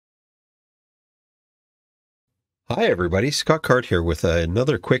Hi everybody, Scott Card here with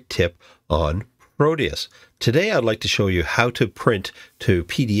another quick tip on Proteus. Today I'd like to show you how to print to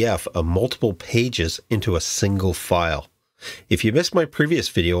PDF multiple pages into a single file. If you missed my previous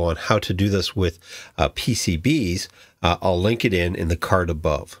video on how to do this with PCBs, I'll link it in the card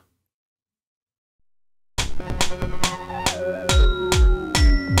above.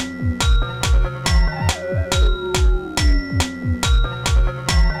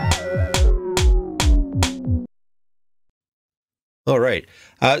 All right,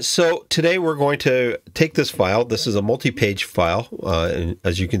 so today we're going to take this file. This is a multi-page file. And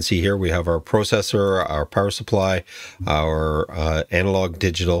as you can see here, we have our processor, our power supply, our analog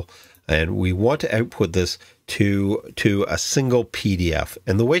digital, and we want to output this to a single PDF.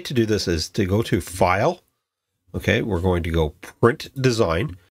 And the way to do this is to go to File. Okay, we're going to go Print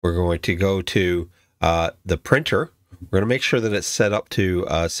Design. We're going to go to the printer. We're going to make sure that it's set to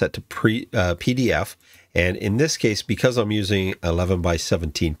PDF. And in this case, because I'm using 11 by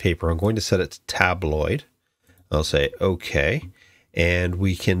 17 paper, I'm going to set it to tabloid. I'll say OK, and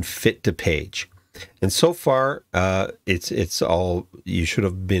we can fit to page. And so far, it's all, you should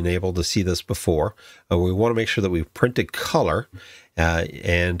have been able to see this before. We want to make sure that we've printed color.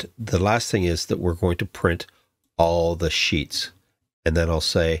 And the last thing is that we're going to print all the sheets. And then I'll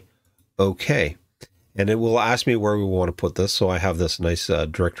say OK. And it will ask me where we want to put this. So I have this nice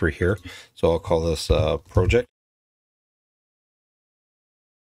directory here. So I'll call this project.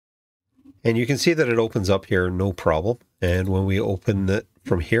 And you can see that it opens up here, no problem. And when we open it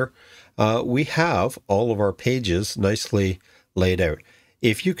from here, we have all of our pages nicely laid out.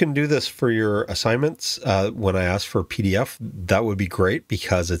 If you can do this for your assignments, when I ask for PDF, that would be great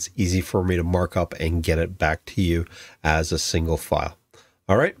because it's easy for me to mark up and get it back to you as a single file.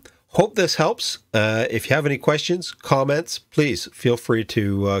 All right. Hope this helps. If you have any questions, comments, please feel free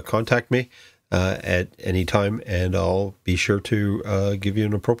to contact me at any time, and I'll be sure to give you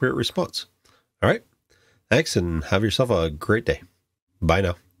an appropriate response. All right. Thanks, and have yourself a great day. Bye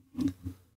now.